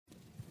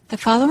The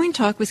following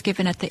talk was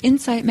given at the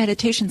Insight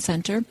Meditation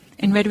Center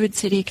in Redwood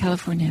City,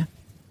 California.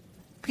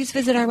 Please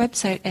visit our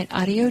website at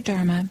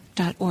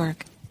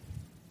audiodharma.org.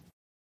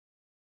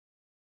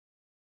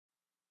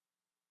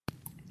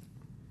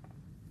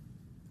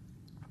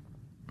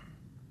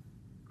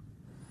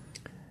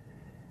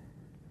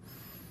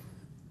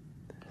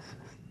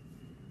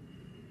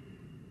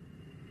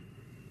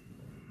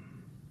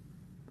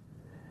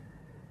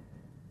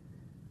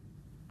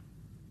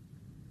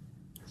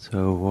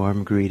 So,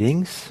 warm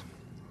greetings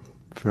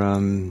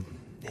from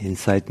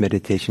Insight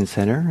Meditation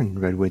Center in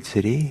Redwood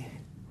City.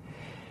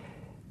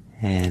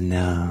 And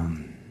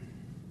I'm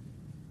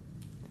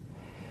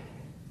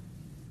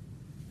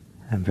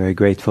very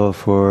grateful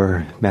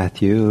for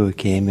Matthew, who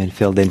came and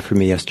filled in for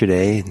me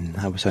yesterday. And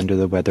I was under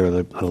the weather a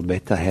little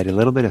bit. I had a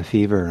little bit of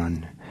fever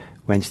on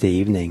Wednesday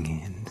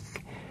evening and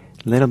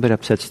a little bit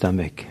upset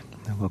stomach.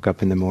 I woke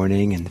up in the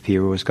morning and the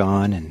fever was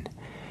gone. And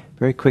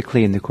very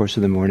quickly in the course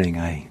of the morning,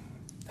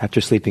 after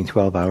sleeping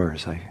 12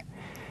 hours, I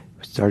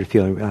started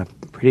feeling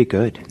pretty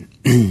good.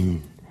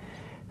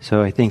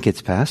 So I think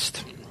it's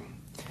passed,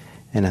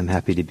 and I'm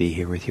happy to be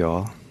here with you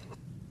all.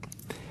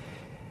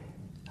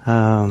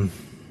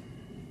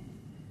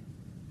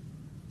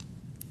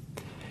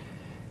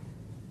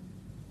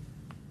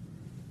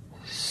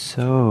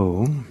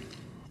 So,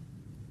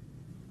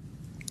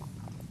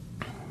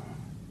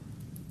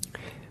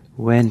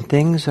 when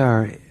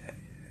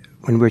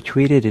we're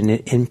treated in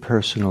an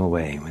impersonal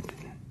way,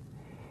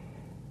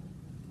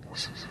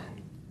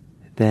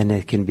 then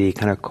it can be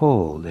kind of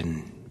cold,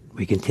 and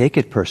we can take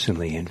it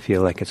personally and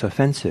feel like it's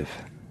offensive,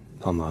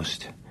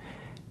 almost.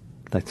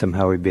 Like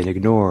somehow we've been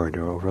ignored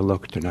or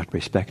overlooked or not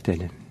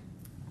respected.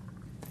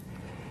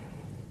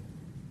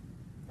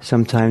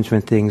 Sometimes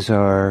when things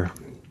are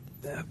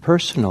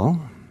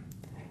personal,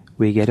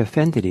 we get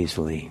offended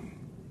easily,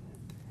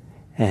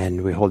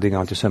 and we're holding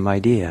on to some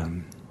idea,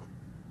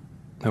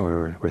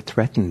 or we're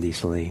threatened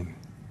easily.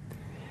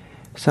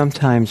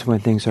 Sometimes when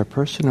things are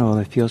personal,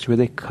 it feels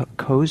really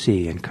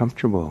cozy and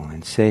comfortable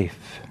and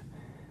safe.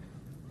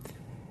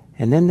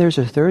 And then there's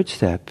a third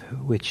step,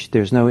 which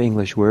there's no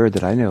English word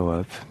that I know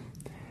of.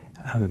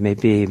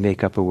 Maybe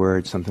make up a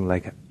word, something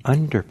like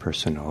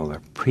underpersonal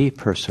or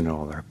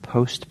pre-personal or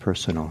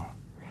post-personal.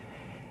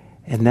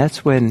 And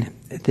that's when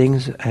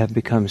things have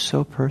become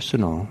so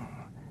personal,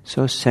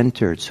 so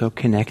centered, so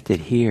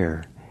connected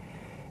here,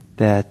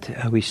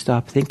 that we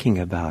stop thinking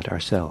about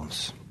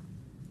ourselves.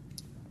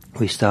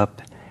 We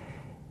stop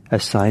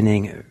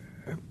assigning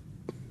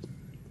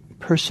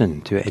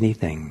person to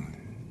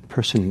anything,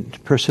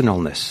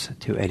 personalness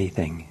to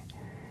anything.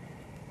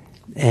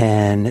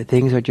 And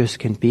things just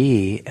can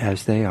be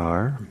as they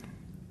are,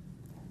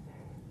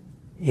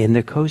 in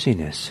the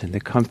coziness and the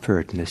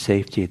comfort and the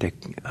safety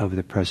of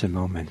the present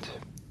moment.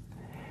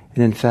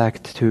 And in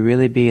fact, to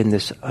really be in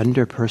this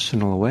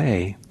underpersonal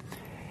way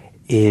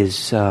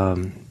is,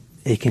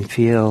 it can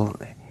feel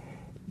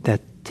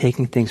that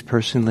taking things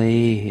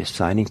personally,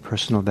 assigning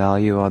personal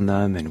value on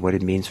them and what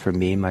it means for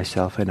me,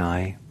 myself, and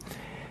I,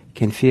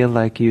 can feel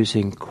like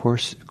using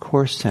coarse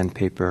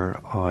sandpaper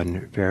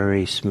on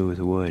very smooth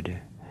wood.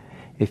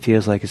 It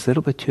feels like it's a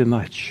little bit too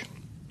much.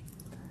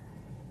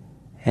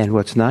 And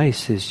what's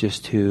nice is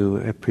just to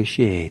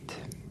appreciate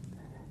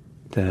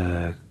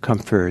the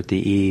comfort,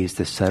 the ease,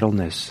 the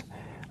subtleness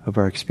of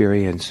our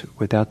experience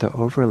without the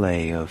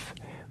overlay of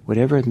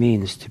whatever it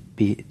means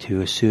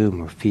to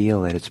assume or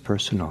feel that it's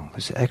personal.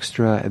 This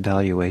extra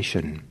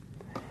evaluation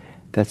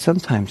that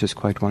sometimes is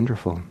quite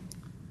wonderful.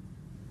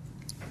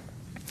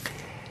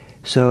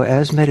 So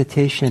as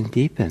meditation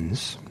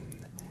deepens,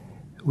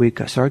 we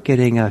start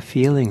getting a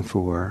feeling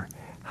for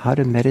how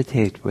to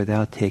meditate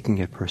without taking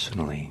it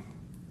personally.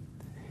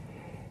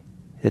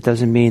 It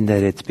doesn't mean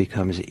that it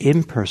becomes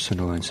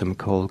impersonal in some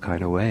cold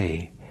kind of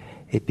way.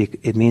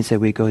 It means that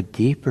we go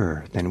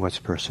deeper than what's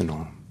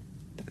personal,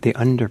 the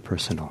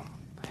underpersonal.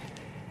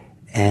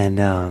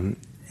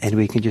 And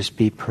we can just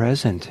be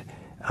present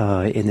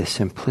in the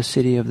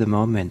simplicity of the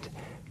moment,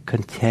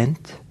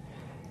 content.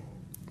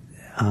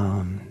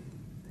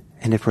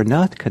 And if we're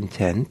not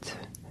content,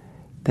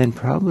 then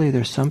probably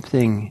there's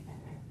something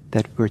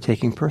that we're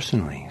taking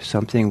personally,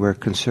 something we're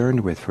concerned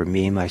with for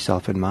me,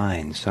 myself, and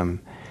mine,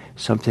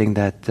 something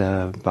that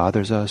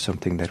bothers us,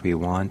 something that we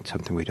want,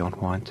 something we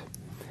don't want.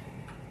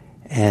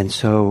 And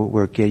so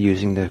we're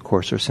using the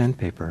coarser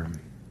sandpaper.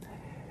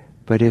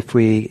 But if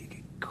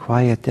we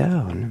quiet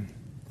down,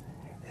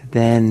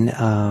 then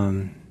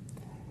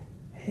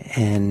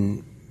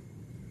and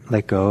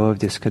let go of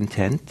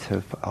discontent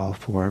of all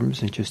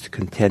forms and just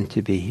content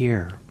to be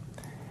here,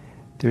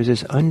 there's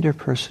this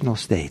underpersonal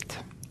state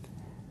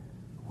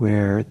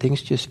where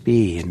things just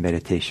be in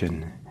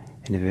meditation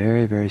in a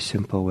very, very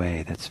simple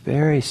way that's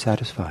very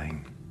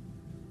satisfying.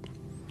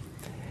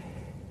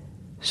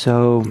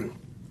 So,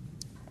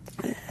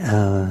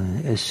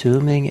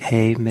 assuming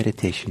a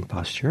meditation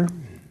posture,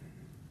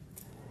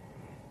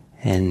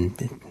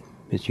 and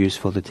it's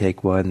useful to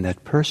take one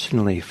that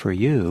personally for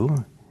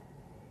you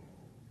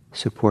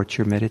supports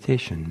your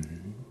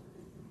meditation.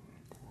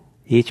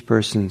 Each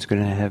person's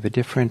going to have a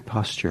different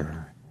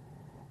posture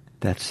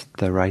that's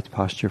the right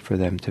posture for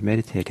them to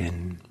meditate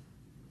in.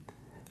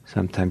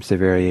 Sometimes the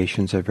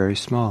variations are very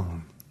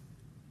small.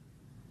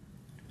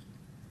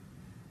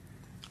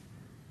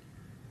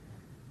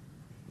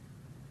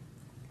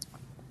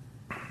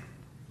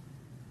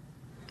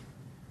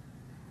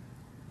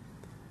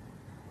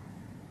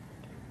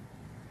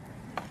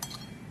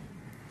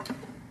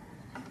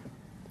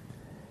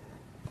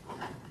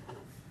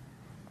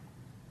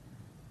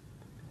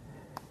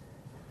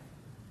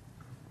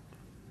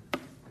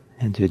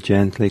 And to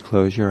gently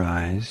close your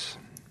eyes.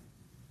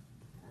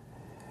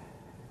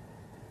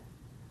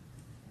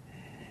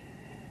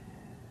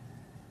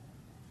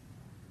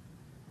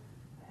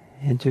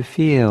 And to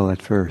feel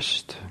at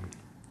first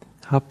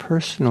how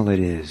personal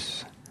it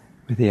is,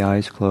 with the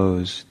eyes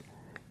closed,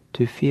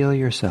 to feel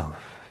yourself.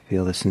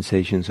 Feel the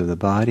sensations of the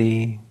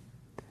body,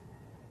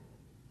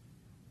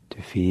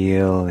 to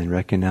feel and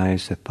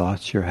recognize the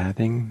thoughts you're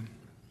having.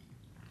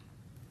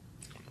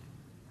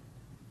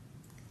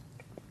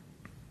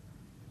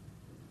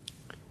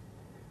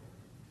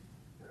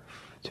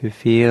 To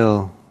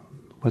feel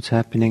what's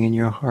happening in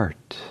your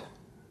heart,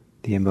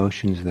 the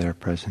emotions that are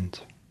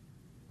present.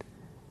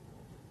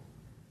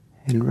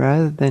 And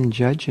rather than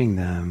judging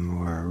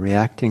them or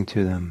reacting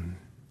to them,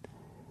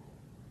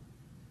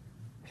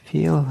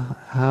 feel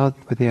how,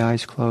 with the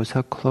eyes closed,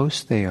 how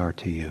close they are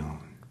to you.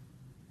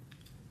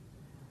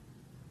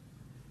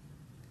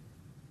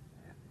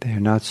 They're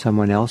not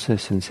someone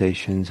else's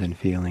sensations and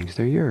feelings,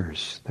 they're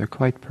yours. They're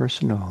quite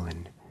personal,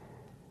 and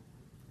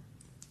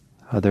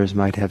others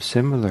might have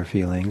similar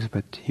feelings,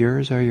 but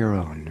yours are your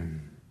own.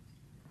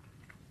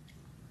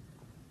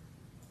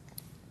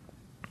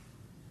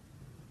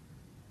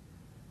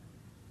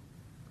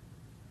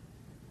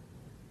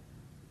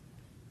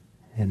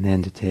 And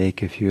then to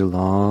take a few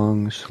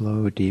long,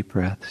 slow, deep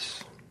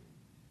breaths.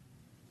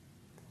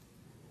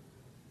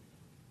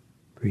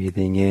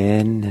 Breathing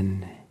in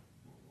and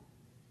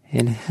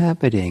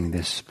inhabiting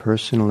this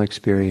personal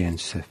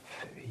experience of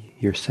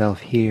yourself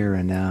here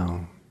and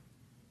now.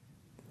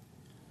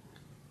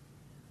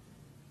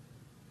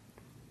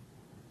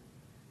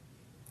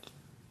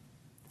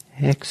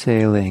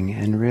 Exhaling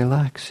and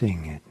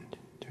relaxing it,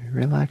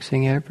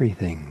 relaxing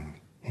everything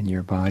in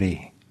your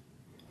body.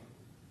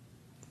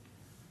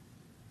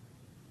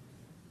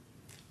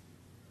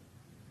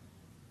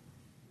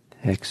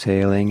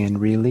 Exhaling and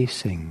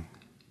releasing.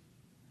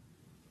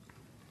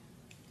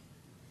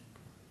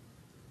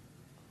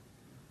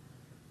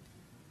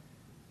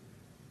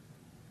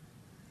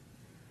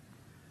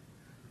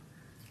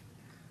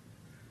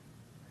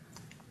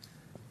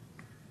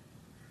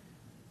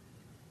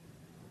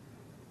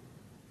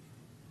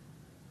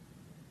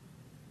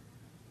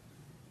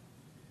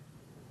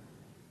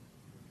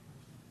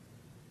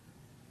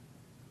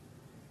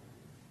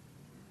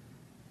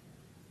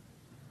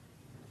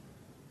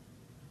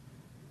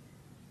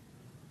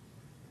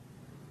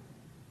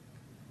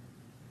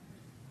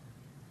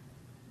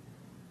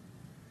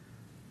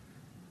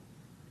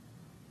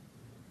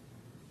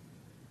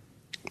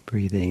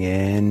 Breathing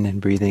in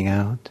and breathing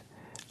out,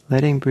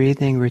 letting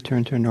breathing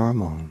return to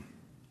normal.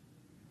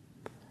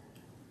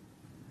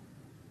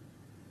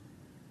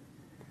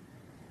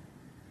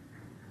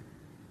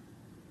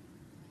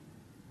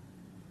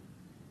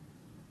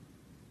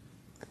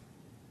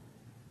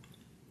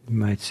 You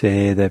might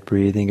say that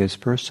breathing is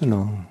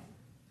personal.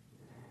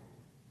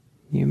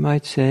 You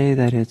might say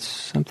that it's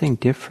something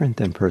different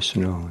than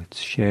personal. It's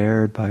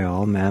shared by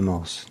all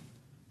mammals.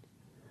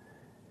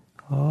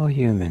 All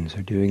humans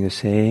are doing the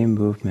same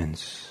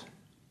movements.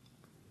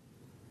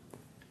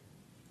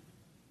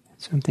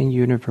 It's something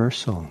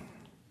universal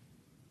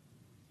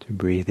to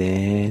breathe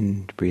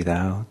in, to breathe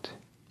out.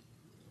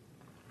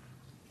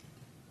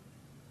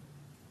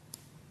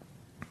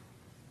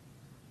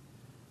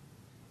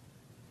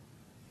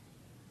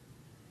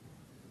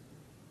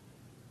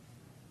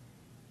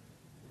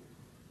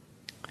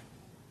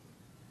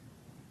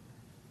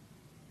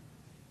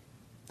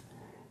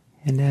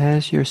 And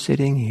as you're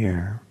sitting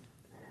here,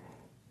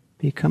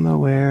 become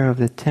aware of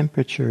the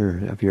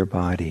temperature of your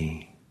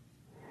body.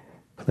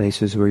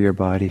 Places where your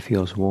body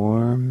feels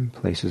warm,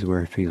 places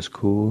where it feels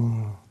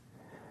cool,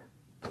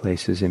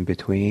 places in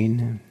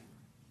between.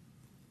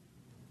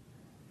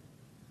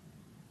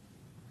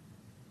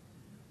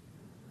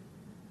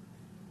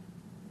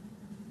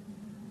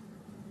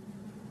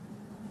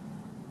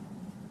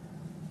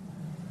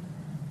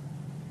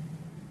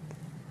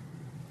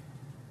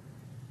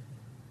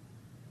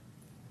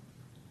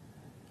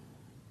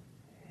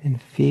 And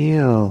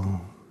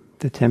feel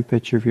the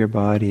temperature of your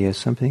body as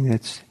something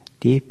that's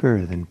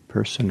deeper than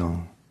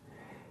personal.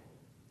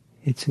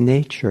 It's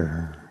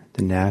nature,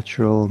 the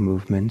natural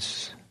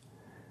movements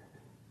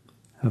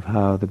of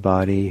how the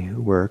body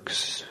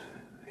works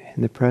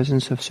in the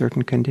presence of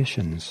certain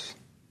conditions.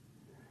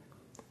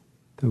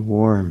 The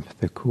warmth,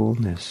 the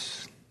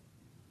coolness,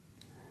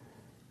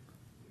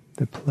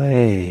 the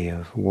play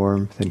of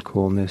warmth and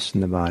coolness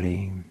in the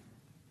body.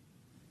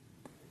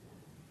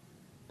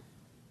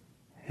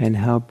 And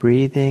how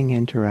breathing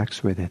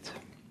interacts with it.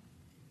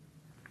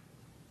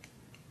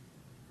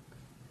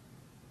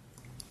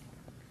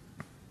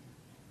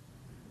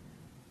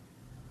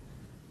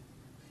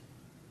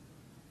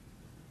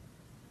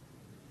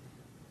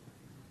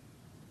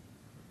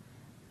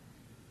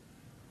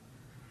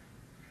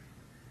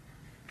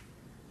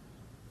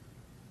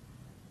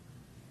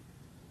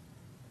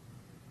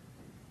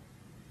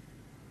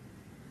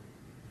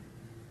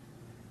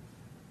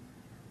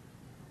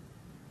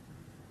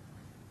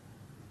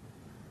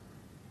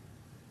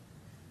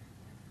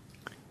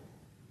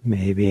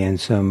 Maybe in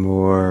some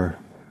more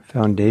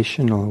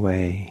foundational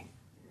way,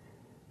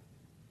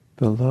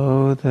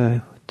 below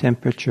the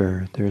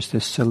temperature, there's the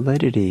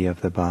solidity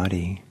of the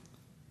body.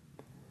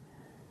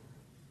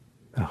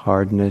 The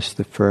hardness,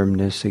 the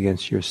firmness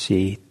against your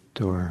seat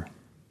or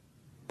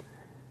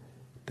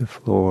the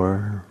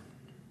floor.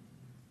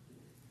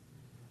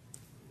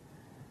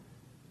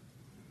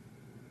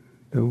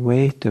 The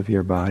weight of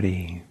your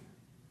body.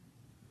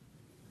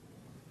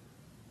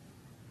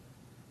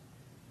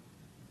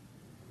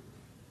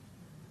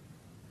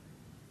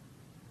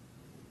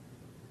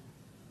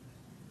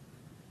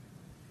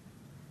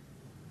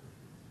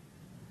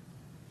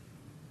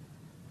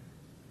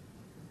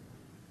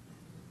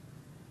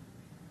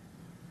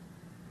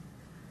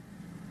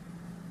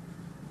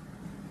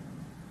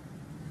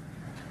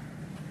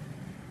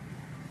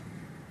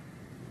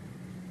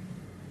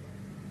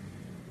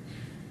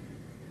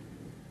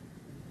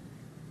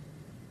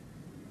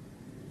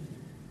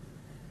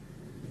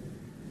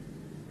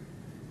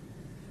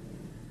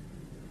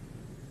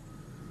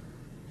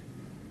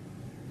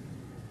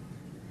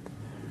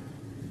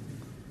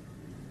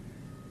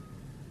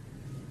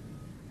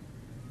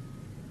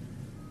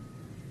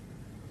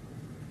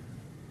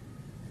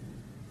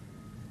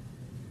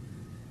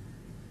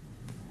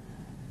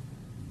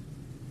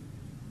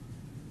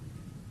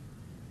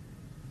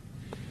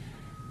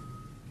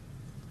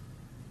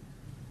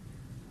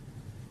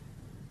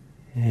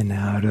 And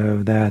out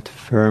of that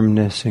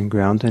firmness and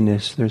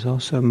groundedness, there's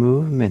also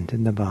movement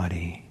in the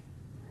body.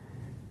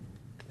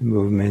 The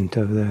movement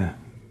of the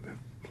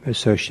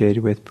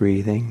associated with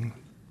breathing.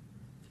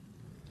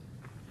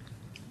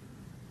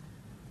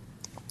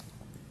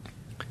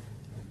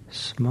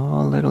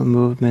 Small little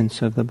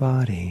movements of the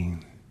body.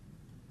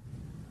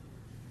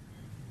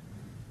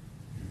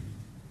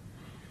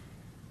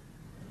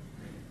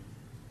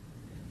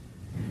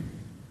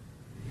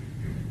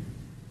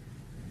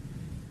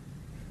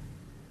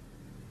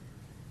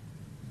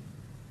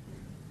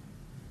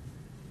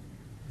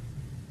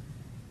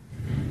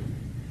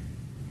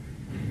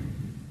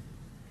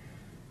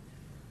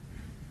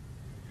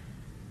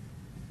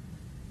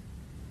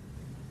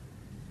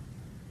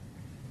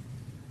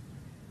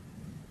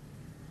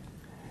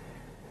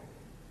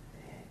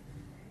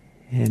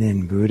 And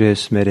in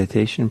Buddhist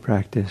meditation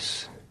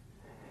practice,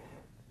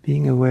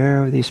 being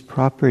aware of these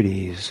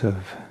properties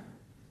of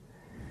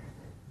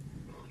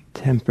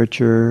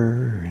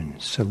temperature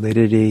and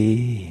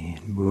solidity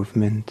and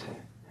movement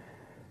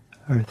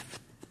are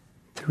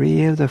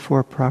three of the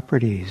four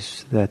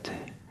properties that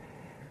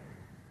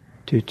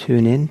to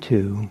tune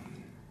into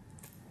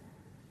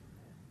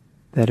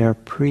that are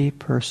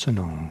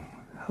pre-personal,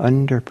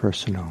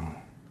 under-personal.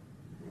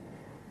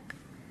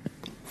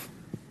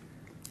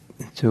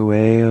 It's a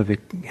way of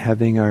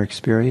having our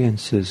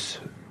experiences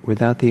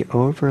without the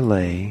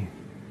overlay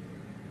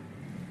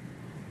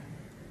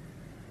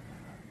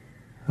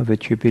of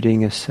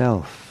attributing a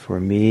self or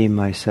me,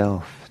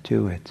 myself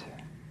to it.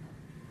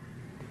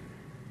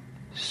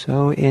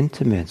 So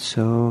intimate,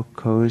 so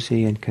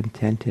cozy and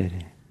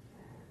contented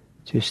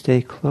to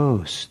stay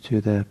close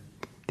to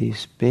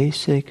these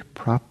basic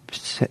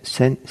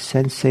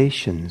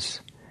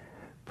sensations,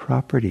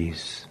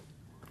 properties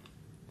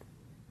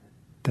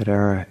that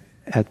are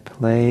at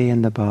play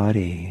in the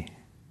body,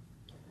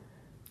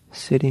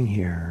 sitting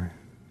here.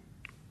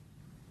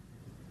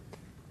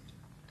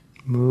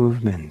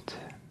 Movement,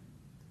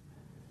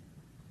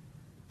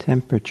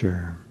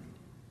 temperature,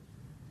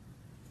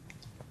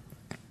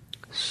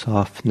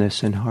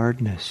 softness and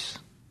hardness,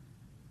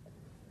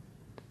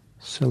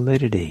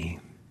 solidity.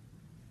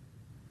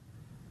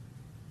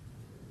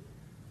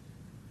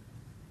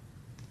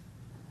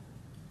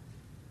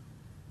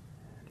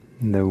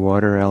 The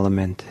water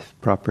element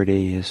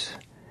property is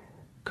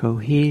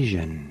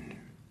cohesion.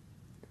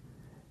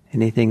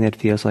 Anything that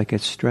feels like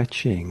it's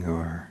stretching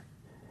or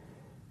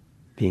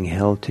being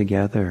held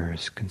together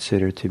is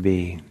considered to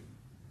be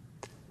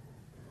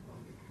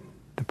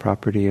the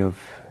property of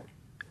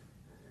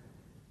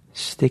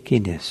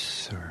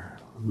stickiness or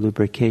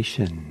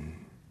lubrication.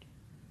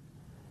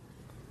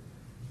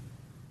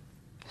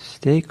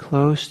 Stay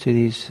close to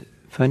these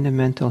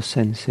fundamental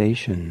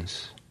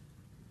sensations.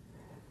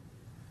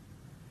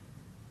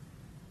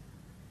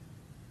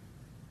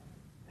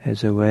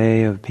 As a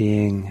way of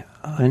being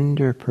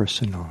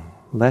under-personal,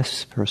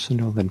 less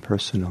personal than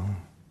personal.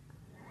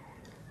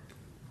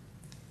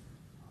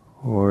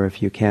 Or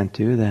if you can't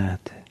do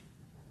that,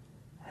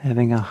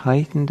 having a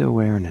heightened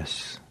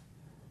awareness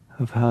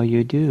of how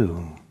you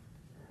do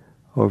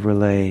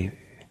overlay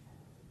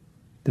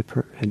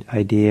the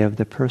idea of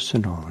the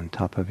personal on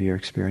top of your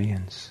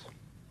experience.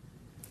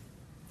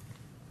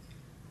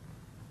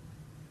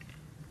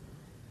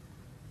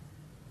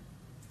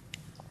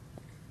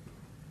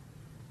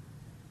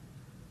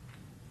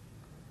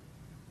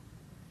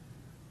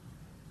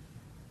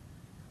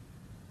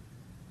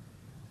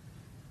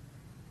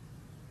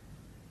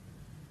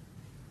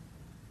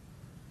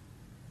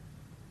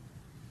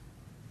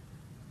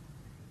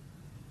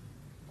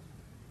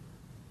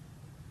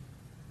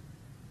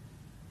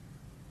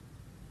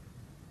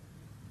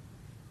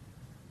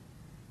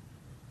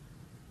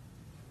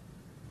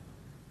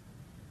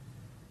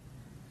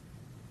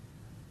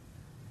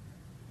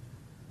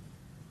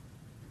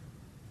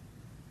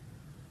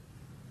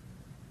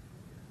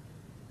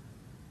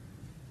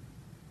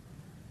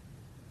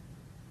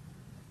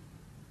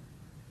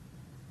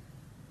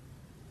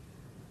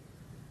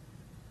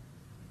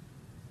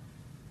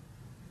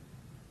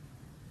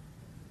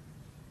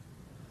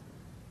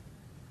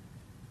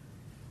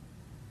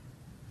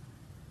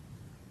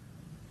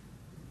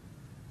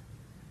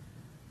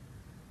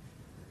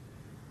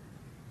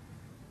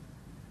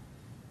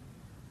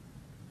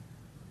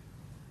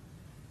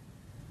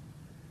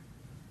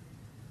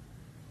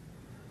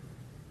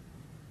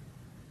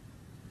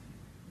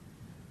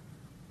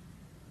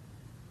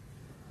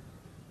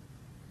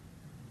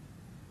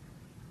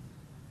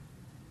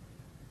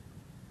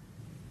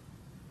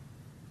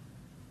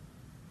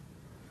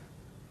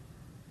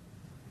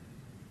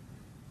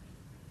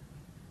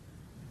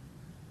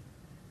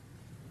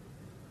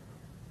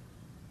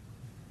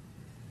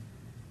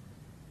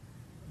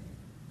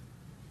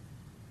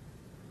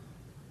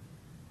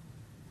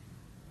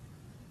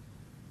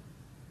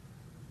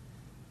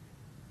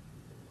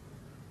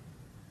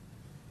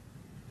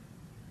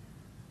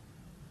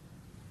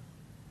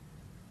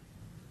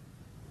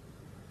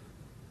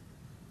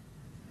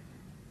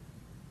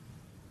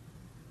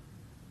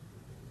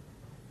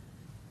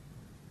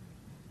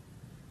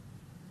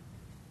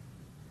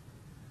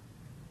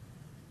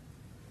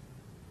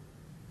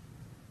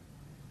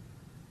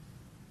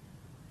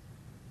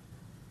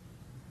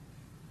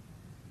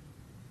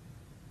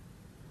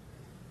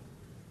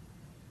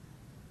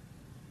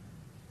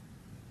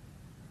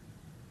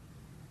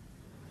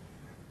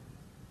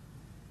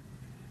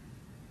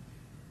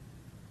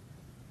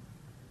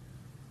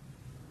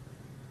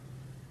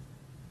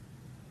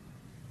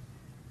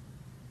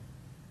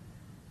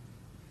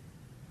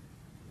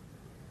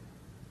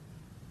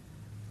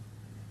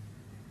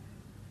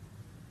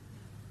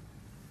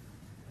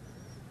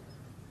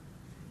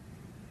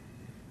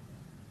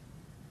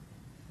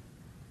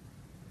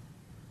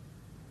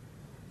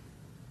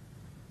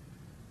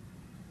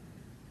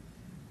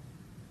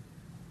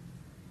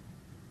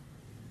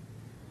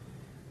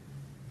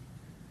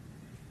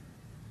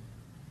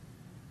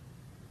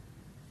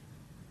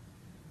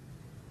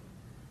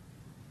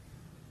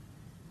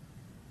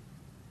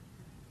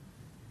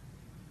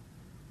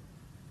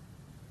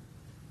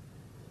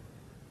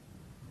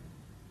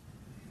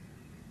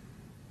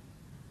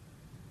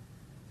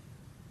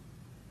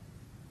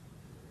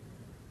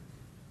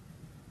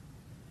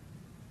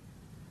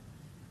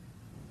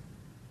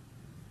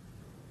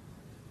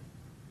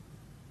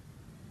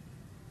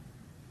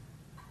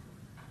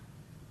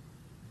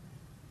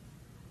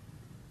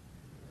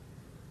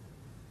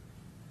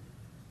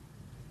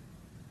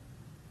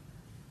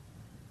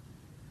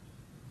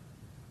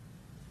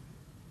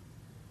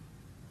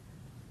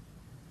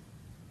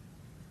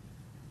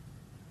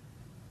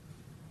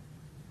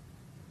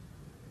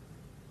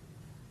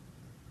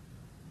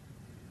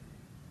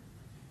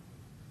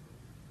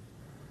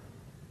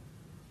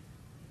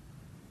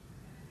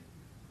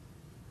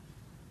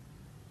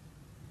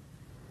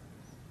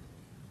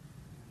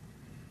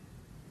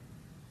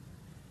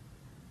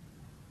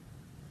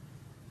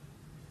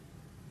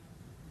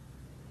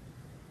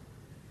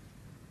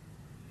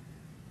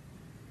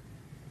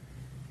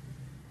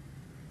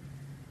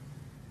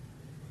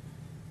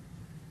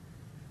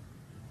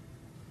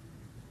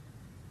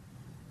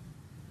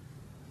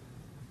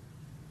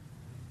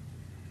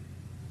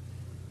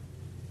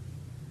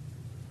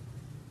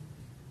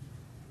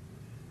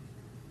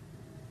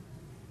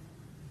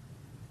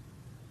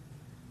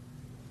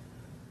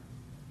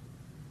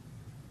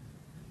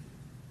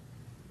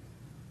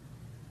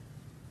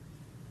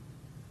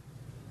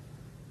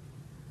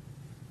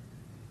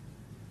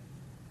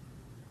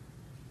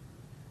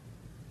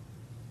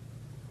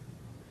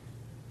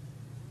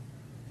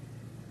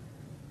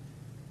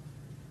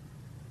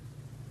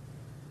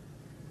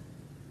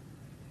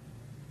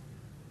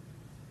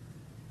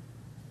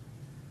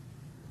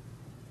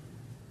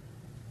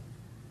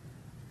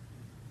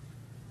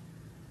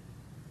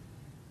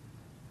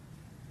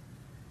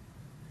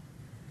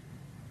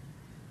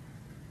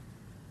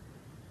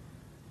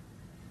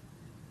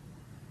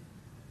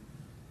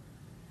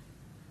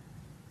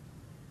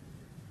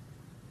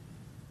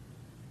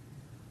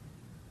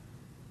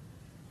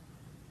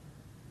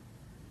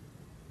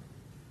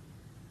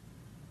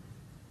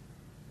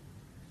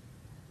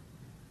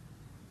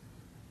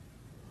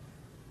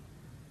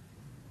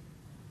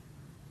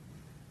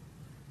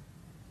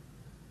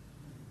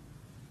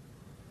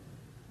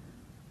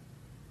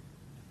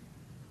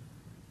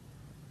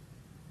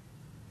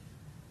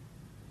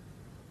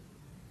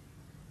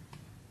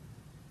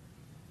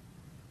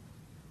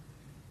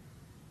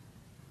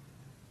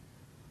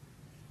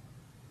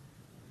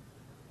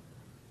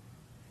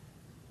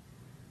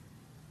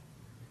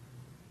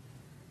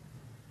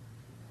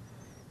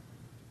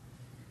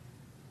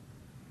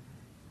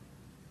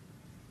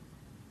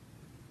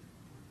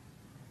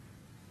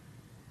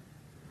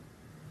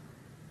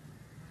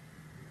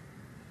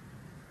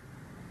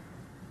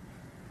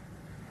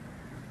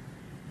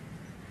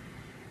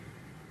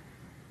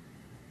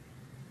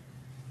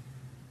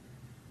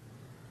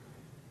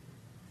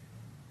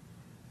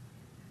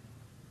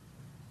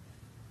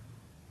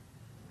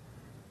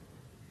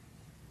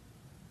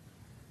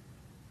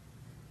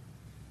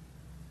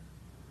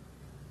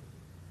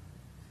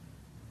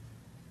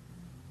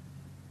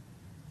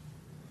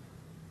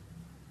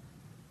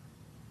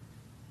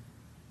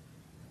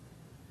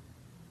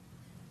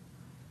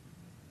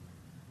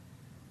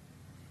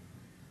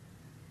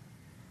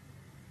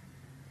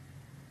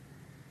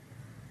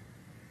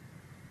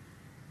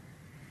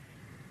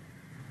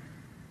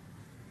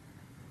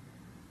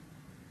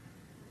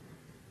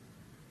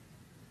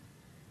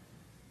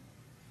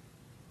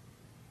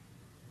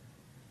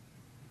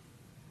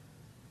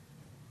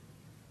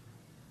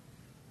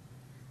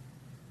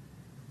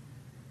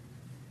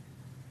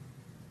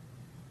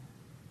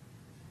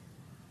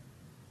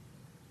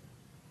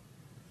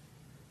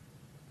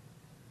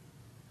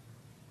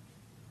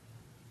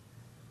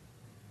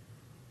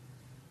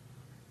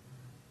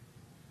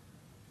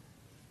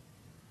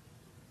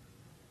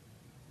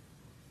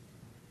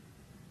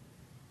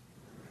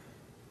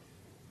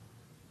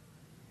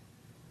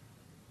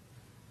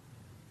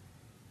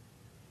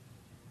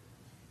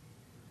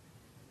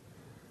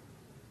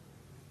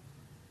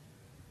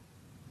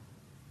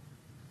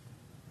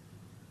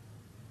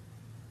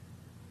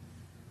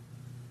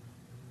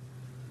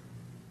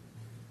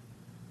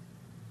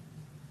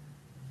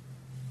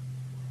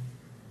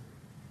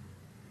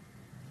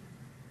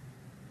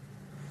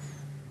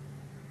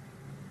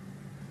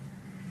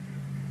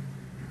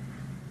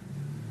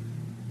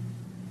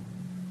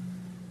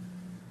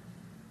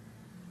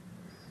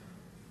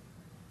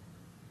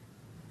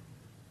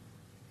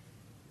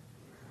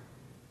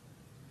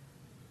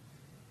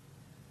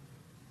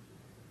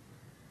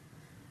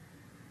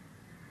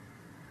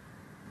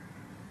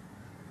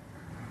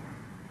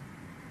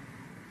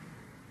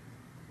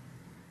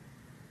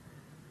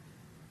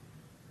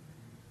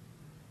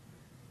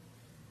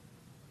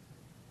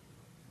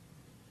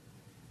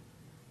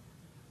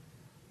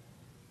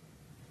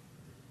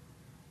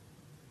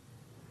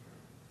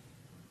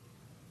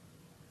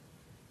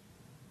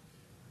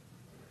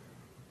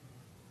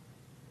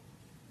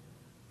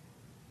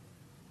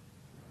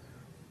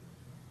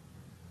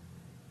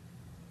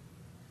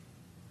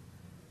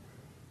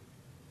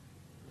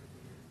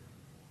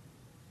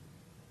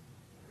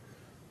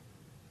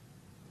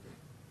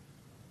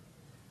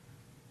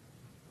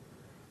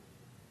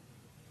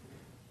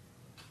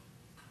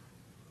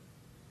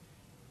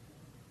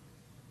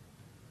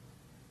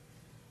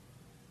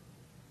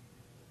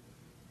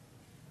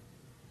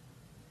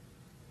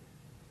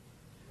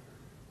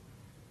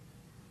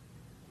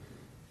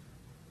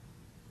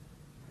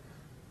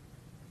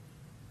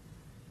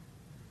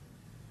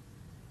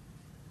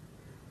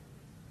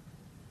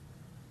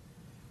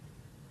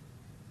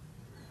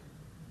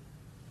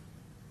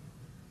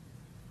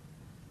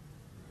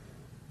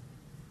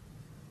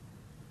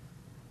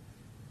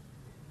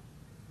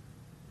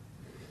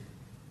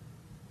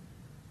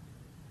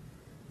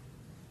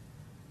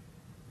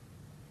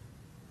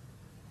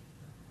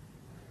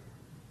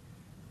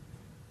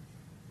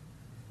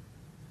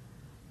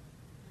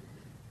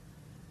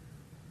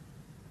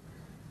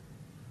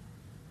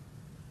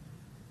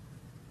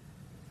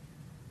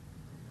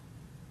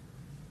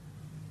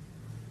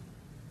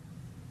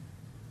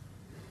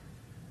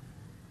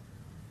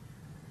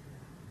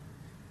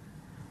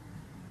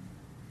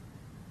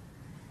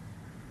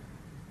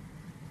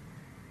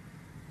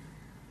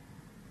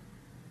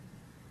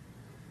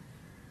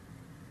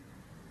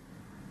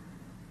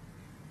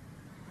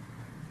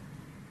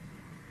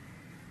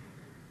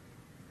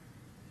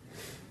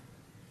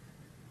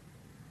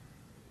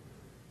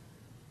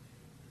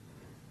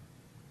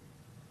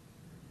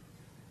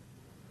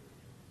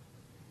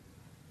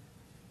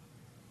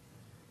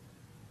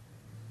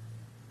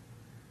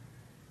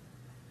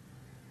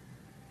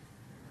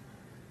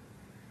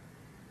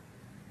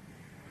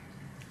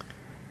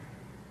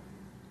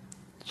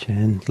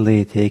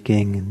 Gently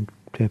taking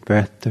a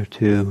breath or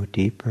two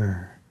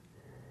deeper.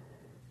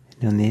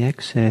 And on the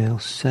exhale,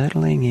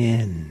 settling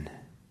in.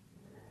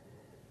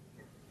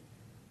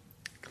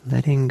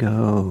 Letting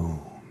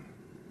go.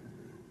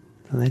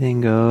 Letting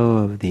go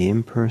of the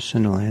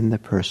impersonal and the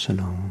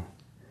personal.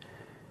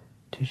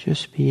 To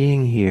just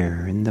being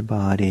here in the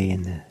body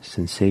and the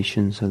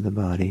sensations of the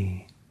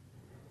body.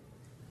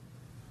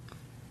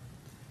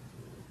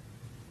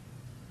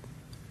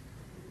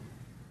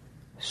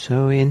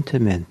 So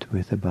intimate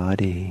with the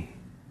body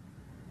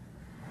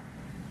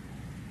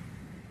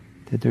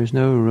that there's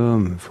no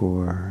room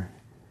for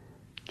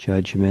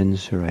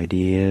judgments or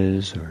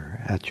ideas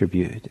or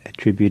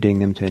attributing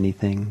them to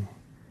anything.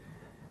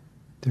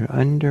 They're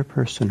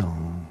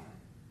underpersonal.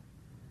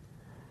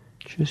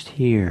 Just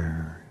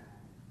here,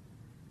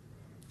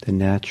 the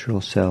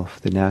natural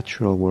self, the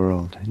natural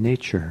world,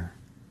 nature.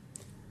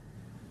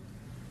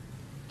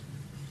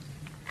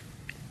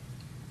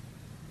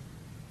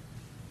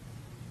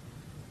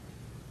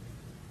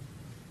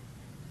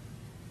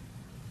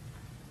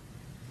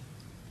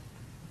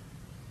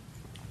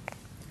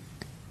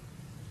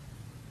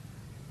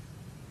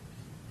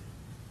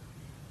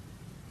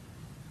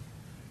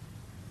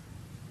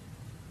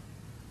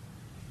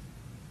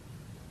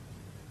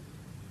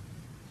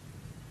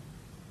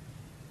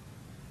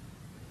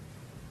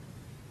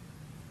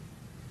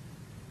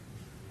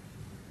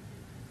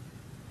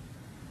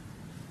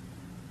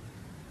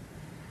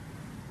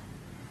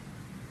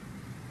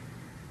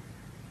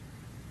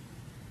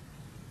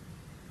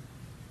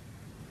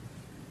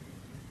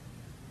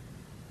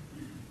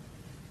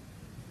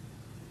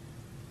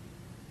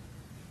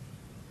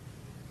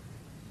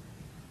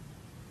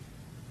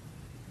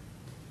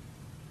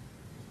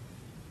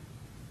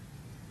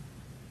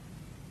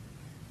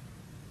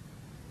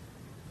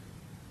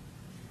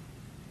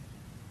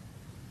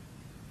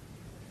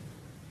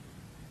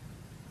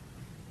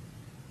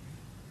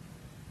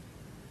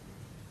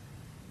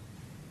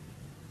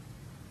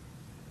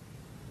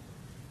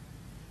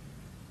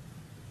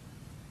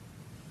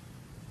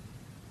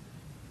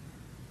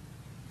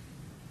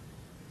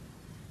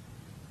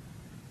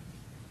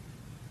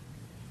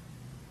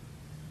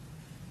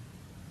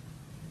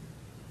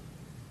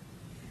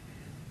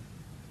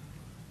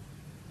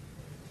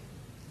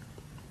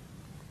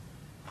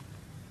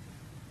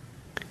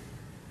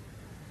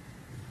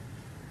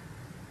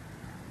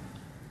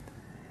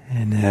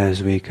 And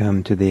as we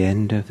come to the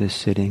end of this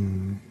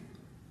sitting,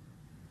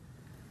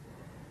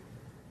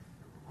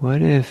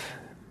 what if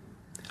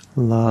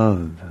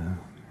love,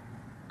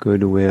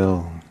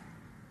 goodwill,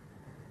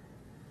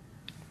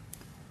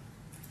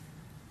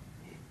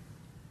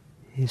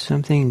 is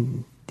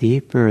something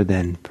deeper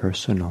than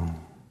personal,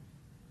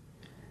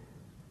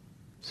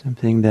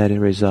 something that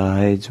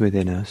resides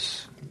within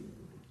us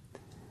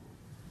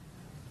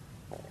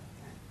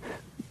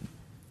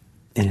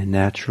in a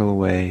natural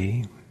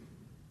way,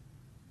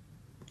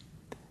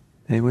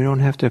 that we don't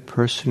have to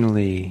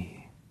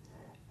personally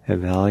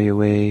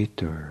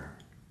evaluate, or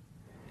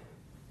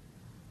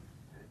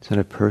it's not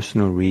a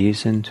personal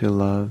reason to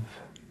love,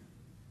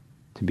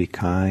 to be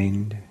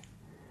kind.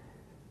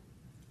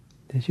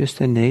 It's just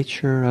the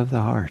nature of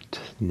the heart,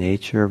 the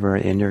nature of our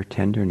inner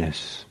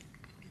tenderness.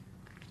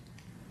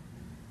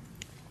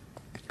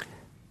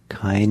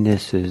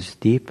 Kindness is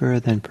deeper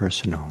than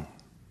personal,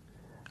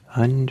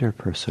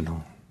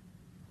 underpersonal.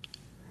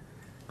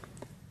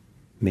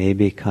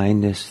 Maybe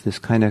kindness, this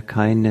kind of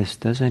kindness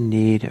doesn't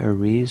need a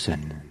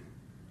reason.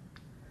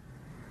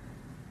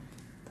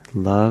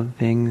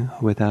 Loving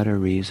without a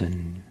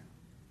reason.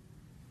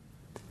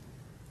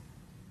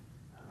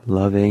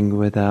 Loving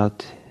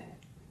without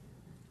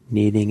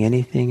needing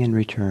anything in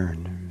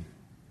return.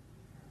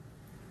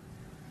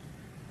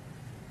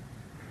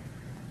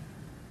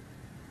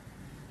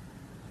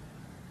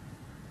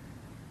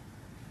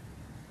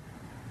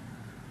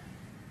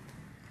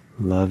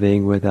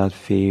 Loving without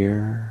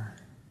fear.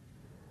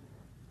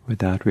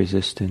 Without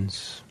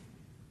resistance.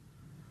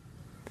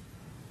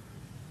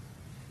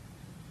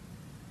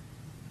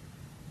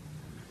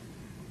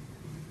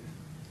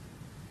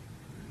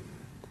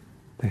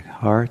 The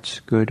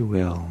heart's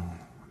goodwill.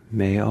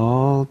 May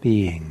all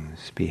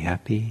beings be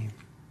happy.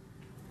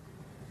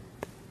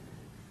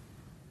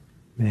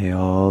 May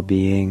all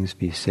beings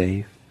be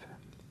safe.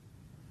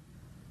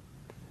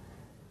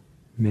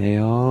 May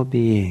all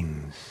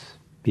beings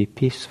be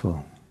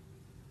peaceful.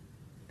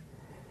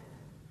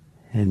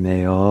 And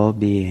may all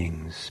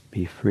beings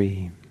be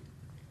free.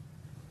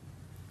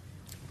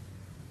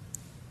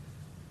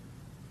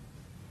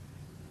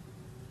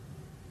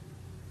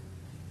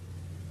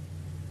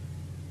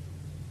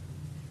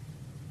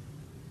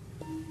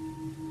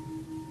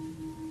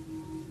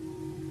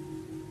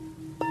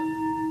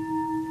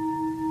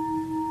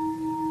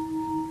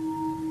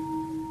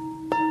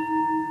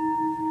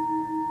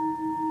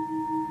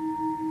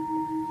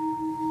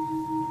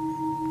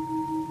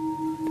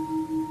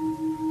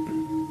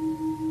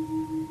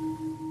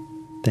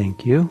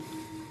 Thank you.